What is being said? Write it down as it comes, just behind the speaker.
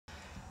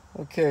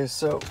Okay,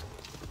 so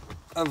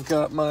I've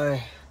got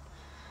my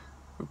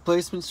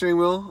replacement steering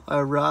wheel. I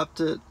wrapped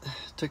it.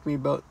 Took me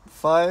about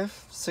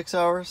 5-6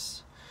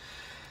 hours.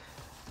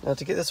 Now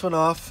to get this one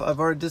off, I've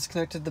already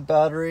disconnected the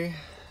battery.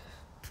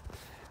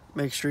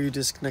 Make sure you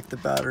disconnect the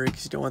battery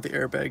because you don't want the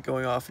airbag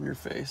going off in your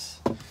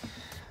face.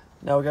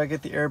 Now we gotta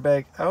get the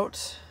airbag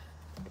out,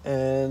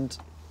 and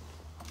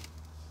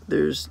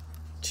there's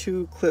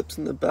 2 clips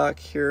in the back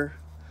here.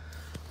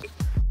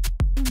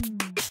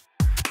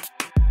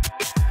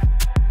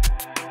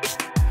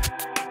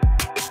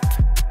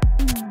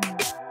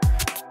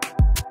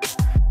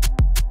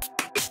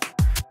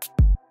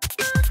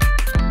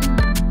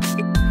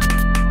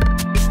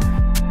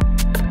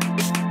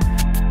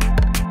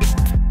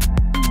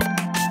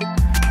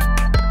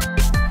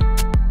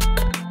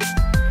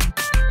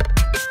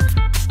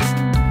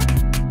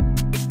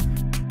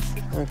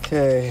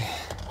 Okay,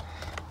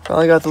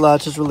 finally got the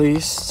latches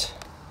released.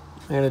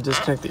 I'm gonna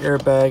disconnect the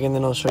airbag and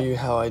then I'll show you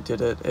how I did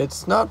it.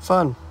 It's not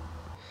fun.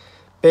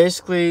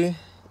 Basically,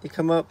 you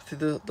come up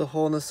through the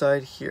hole in the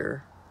side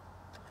here,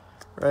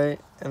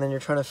 right? And then you're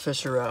trying to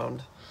fish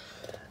around.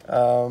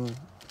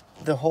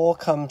 The hole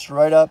comes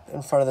right up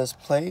in front of this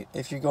plate.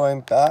 If you're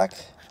going back,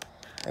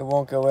 it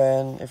won't go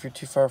in. If you're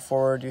too far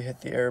forward, you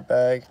hit the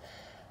airbag.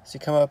 So you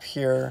come up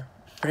here,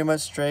 pretty much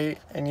straight,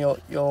 and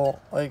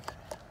you'll like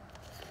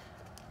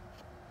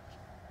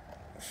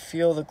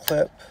feel the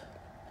clip,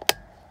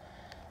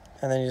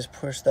 and then you just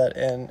push that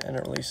in and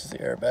it releases the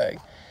airbag.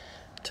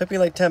 It took me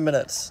like 10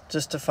 minutes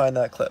just to find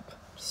that clip.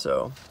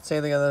 So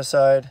same thing on the other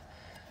side,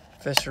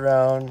 fish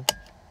around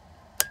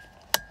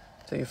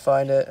till you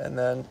find it and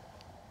then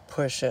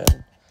push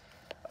in.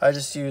 I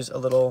just use a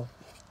little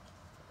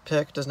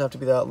pick, doesn't have to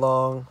be that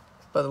long,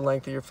 about the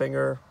length of your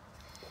finger,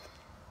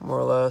 more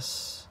or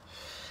less.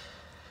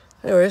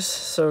 Anyways,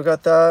 so we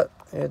got that,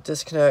 and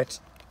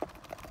disconnect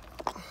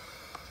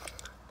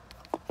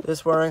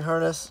this wiring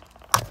harness.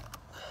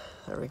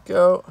 There we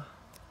go.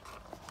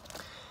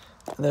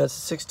 And then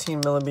it's a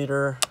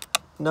 16mm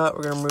nut.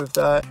 We're going to remove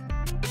that.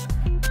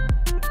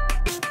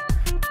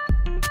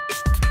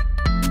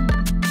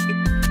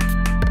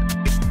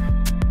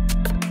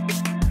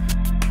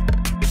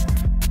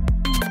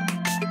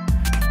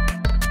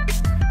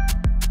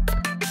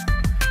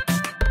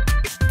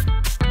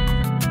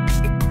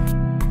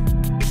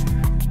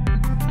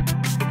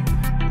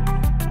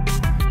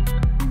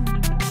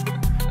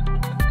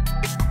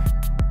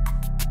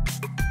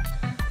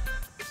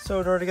 So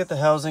in order to get the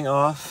housing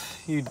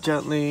off, you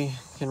gently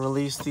can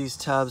release these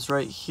tabs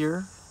right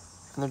here,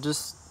 and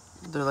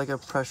they're like a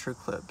pressure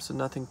clip, so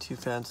nothing too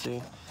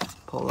fancy.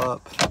 Pull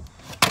up,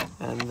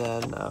 and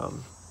then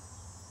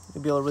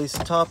you'll be able to release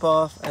the top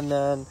off, and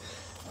then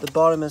the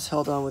bottom is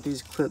held on with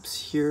these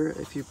clips here.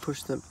 If you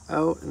push them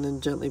out and then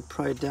gently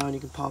pry it down, you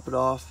can pop it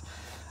off.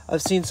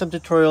 I've seen some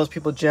tutorials,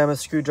 people jam a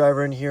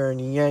screwdriver in here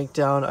and yank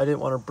down. I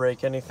didn't want to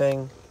break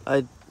anything.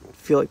 I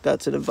feel like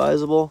that's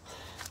inadvisable.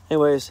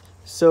 Anyways,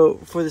 so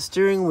for the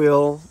steering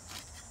wheel,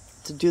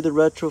 to do the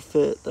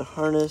retrofit, the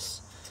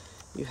harness,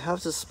 you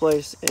have to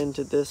splice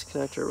into this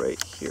connector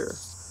right here.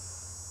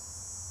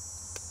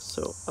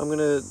 So I'm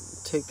gonna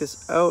take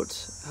this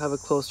out, have a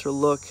closer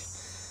look.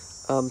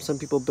 Some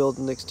people build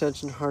an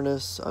extension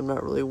harness. I'm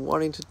not really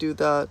wanting to do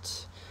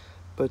that,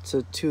 but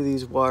two of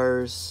these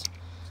wires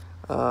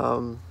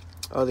are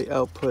the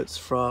outputs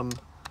from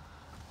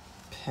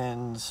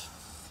pins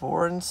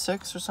 4 and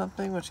 6 or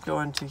something, which go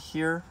into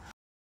here.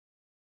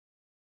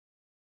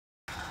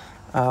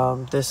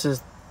 This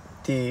is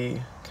the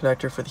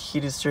connector for the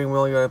heated steering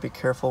wheel. You gotta be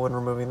careful when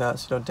removing that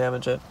so you don't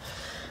damage it.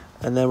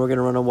 And then we're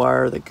gonna run a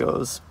wire that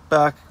goes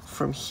back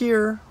from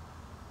here.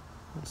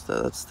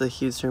 That's the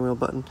heated steering wheel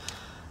button.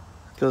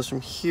 It goes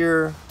from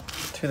here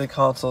to the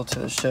console to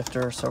the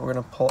shifter. So we're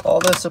gonna pull all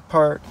this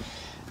apart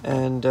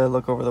and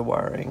look over the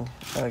wiring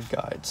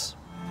guides.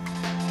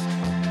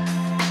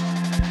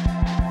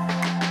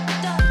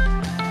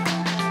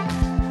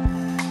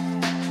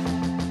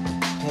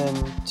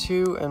 Pin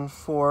 2 and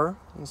 4.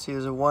 You can see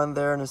there's a 1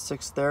 there and a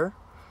 6 there.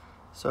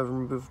 So I've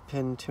removed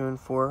pin 2 and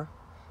 4.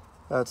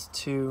 That's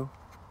 2.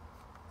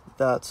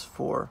 That's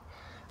 4.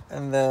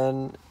 And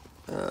then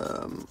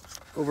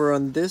over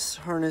on this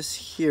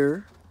harness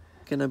here,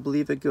 and I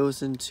believe it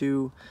goes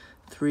into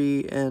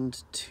 3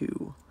 and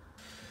 2.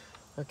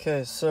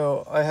 Okay,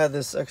 so I had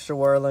this extra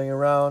wire laying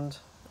around.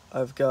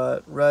 I've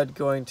got red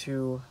going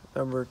to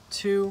number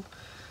 2.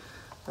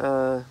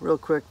 Real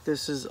quick,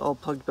 this is all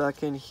plugged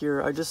back in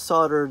here. I just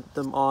soldered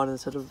them on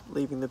instead of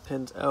leaving the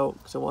pins out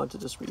because I wanted to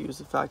just reuse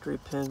the factory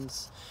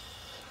pins.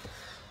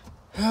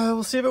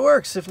 We'll see if it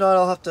works. If not,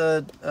 I'll have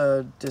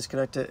to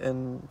disconnect it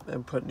and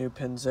put new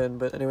pins in.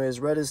 But anyways,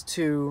 red is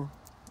 2,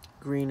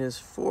 green is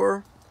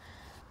 4.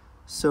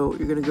 So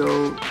you're gonna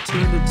go 2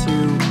 into 2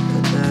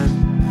 and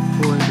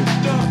then 4 into 2.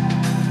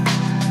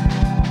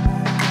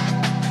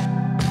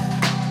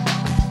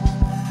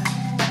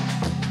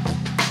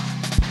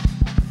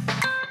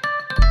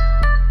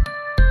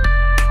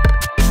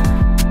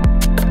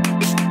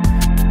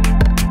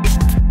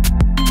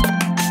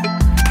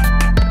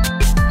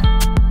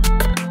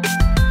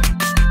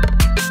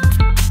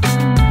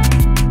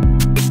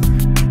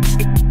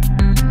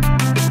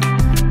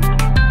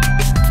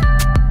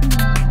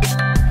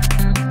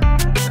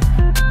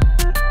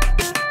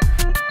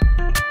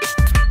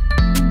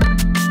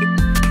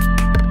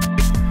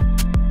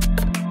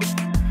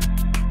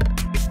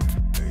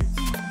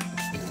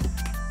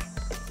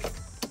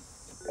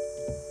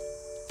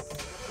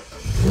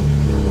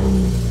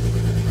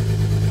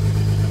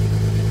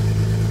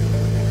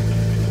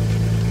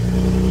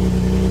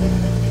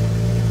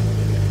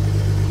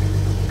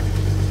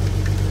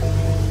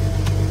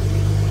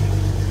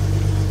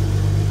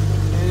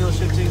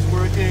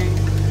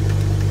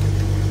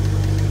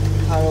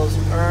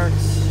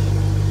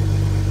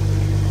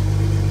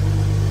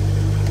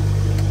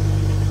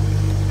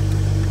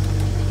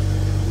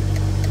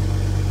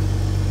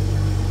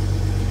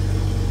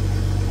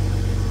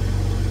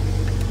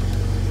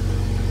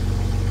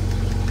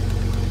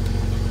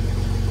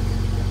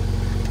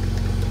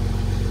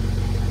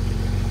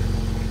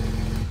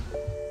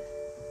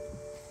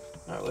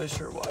 really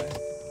sure why.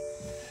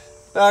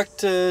 Back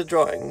to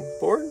drawing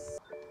board.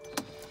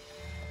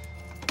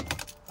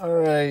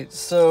 Alright,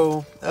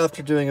 so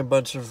after doing a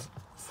bunch of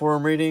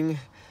forum reading,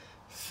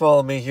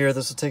 follow me here,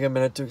 this will take a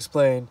minute to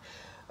explain.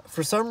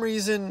 For some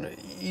reason,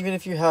 even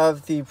if you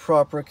have the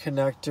proper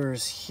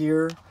connectors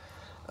here,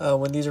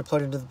 when these are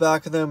plugged into the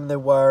back of them and they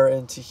wire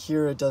into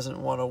here, it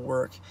doesn't want to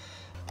work.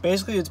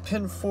 Basically, it's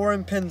pin 4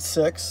 and pin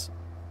 6,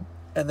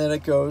 and then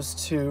it goes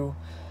to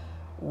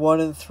 1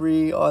 and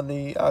 3 on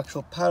the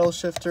actual paddle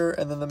shifter,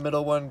 and then the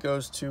middle one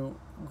goes to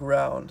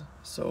ground.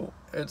 So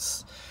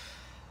let's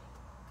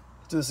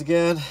do this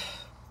again.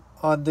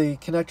 On the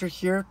connector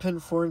here, pin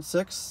 4 and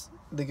 6,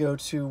 they go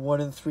to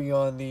 1 and 3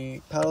 on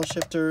the paddle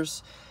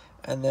shifters,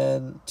 and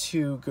then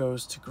 2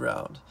 goes to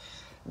ground.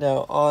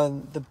 Now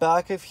on the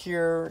back of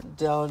here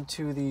down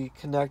to the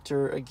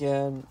connector,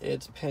 again,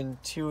 it's pin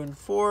 2 and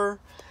 4,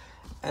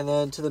 and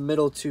then to the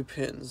middle 2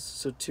 pins,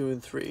 so 2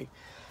 and 3.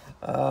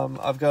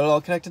 I've got it all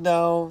connected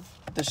now.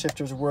 The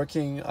shifter's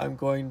working. I'm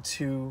going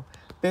to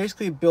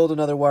basically build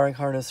another wiring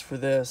harness for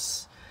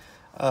this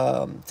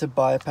to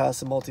bypass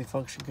the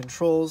multifunction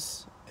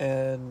controls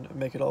and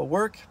make it all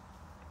work.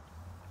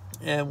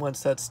 And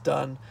once that's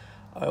done,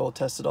 I will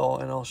test it all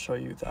and I'll show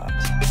you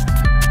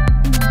that.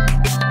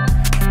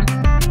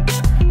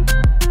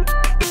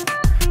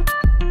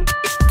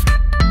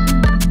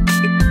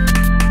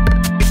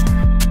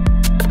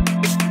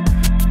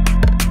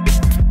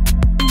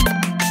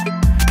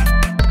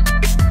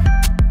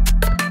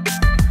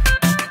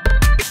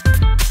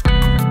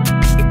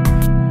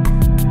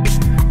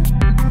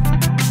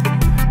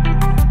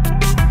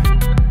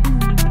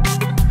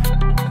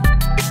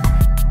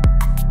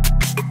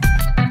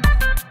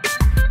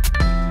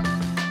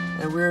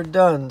 We're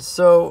done.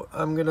 So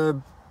I'm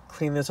gonna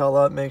clean this all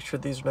up, make sure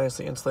these are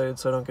nicely insulated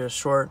so I don't get a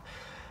short.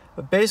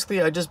 But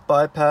basically I just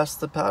bypassed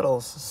the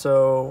paddles.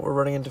 So we're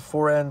running into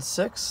 4 and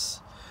 6,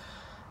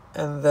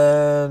 and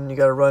then you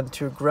got to run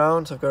to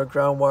ground. So I've got a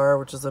ground wire,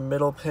 which is the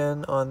middle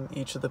pin on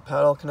each of the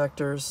paddle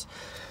connectors.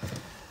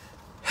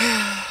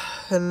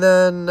 And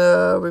then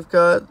we've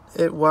got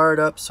it wired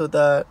up so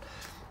that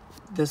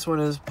this one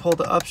is pull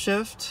to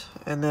upshift,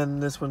 and then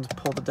this one's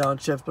pull to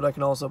downshift, but I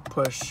can also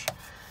push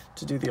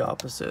to do the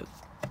opposite.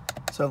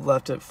 So I've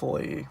left it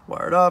fully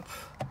wired up,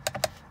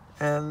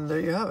 and there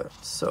you have it.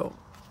 So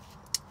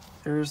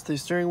here's the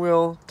steering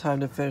wheel. Time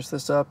to finish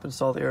this up,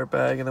 install the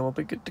airbag, and then we'll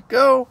be good to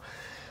go.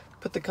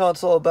 Put the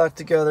console back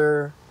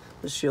together,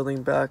 the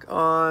shielding back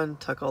on,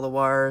 tuck all the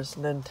wires,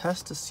 and then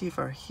test to see if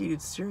our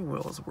heated steering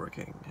wheel is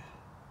working.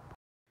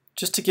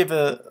 Just to give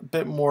a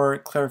bit more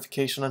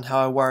clarification on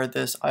how I wired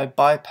this, I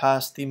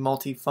bypassed the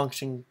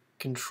multifunction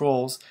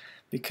controls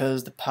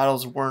because the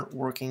paddles weren't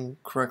working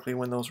correctly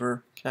when those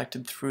were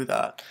connected through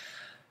that.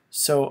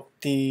 So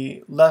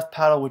the left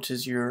paddle, which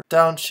is your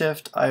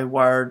downshift, I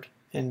wired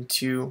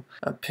into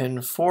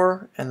pin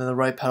 4, and then the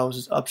right paddle, which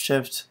is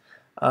upshift,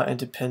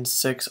 into pin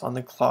 6 on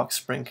the clock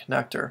spring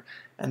connector.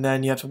 And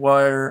then you have to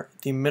wire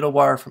the middle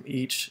wire from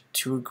each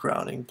to a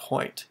grounding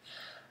point.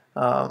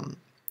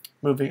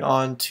 Moving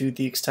on to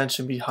the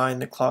extension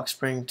behind the clock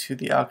spring to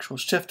the actual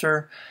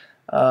shifter,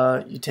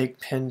 you take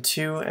pin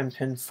 2 and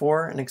pin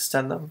 4 and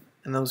extend them,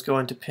 and those go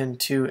into pin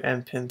 2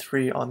 and pin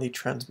 3 on the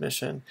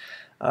transmission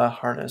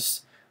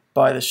harness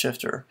by the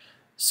shifter.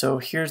 So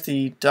here's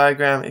the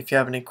diagram. If you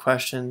have any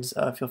questions,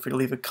 feel free to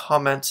leave a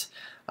comment.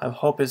 I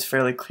hope it's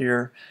fairly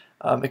clear.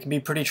 It can be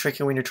pretty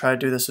tricky when you try to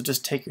do this, so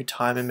just take your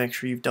time and make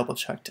sure you've double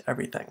checked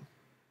everything.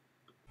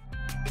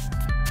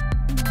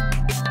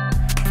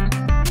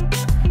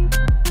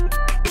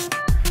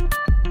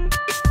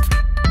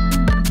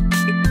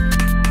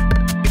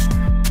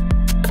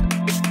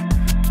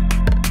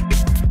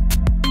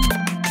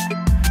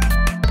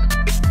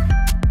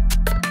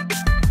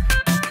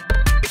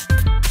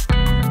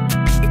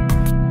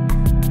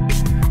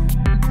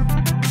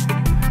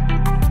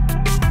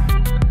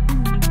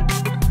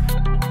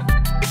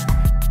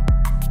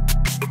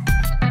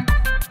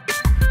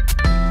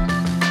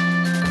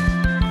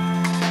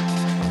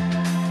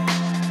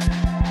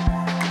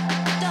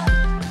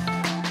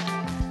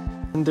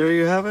 And there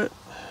you have it,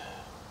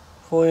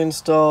 fully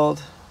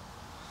installed,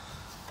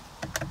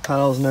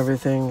 paddles and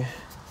everything.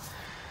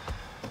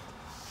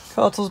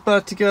 Console's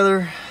back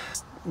together.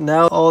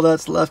 Now all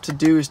that's left to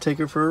do is take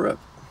it for a rip.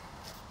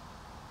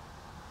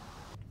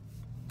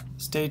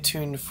 Stay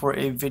tuned for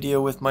a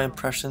video with my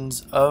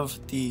impressions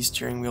of the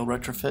steering wheel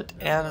retrofit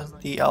and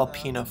the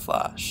Alpina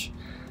Flash.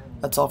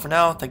 That's all for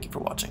now. Thank you for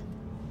watching.